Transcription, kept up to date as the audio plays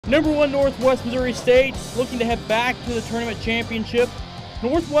Number 1 Northwest Missouri State looking to head back to the tournament championship.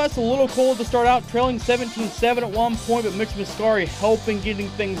 Northwest a little cold to start out, trailing 17-7 at one point, but Mitch Muscari helping getting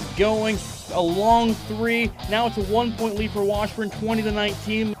things going. A long three. Now it's a 1-point lead for Washburn,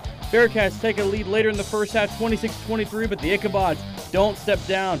 20-19. Bearcats take a lead later in the first half, 26-23, but the Ichabods don't step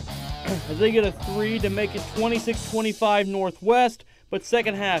down as they get a three to make it 26-25 Northwest. But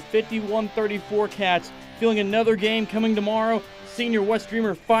second half, 51-34 Cats. Feeling another game coming tomorrow. Senior West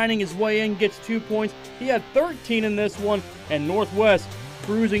Dreamer finding his way in, gets 2 points. He had 13 in this one, and Northwest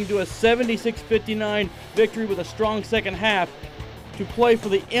cruising to a 76-59 victory with a strong second half to play for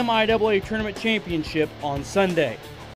the MIAA Tournament Championship on Sunday.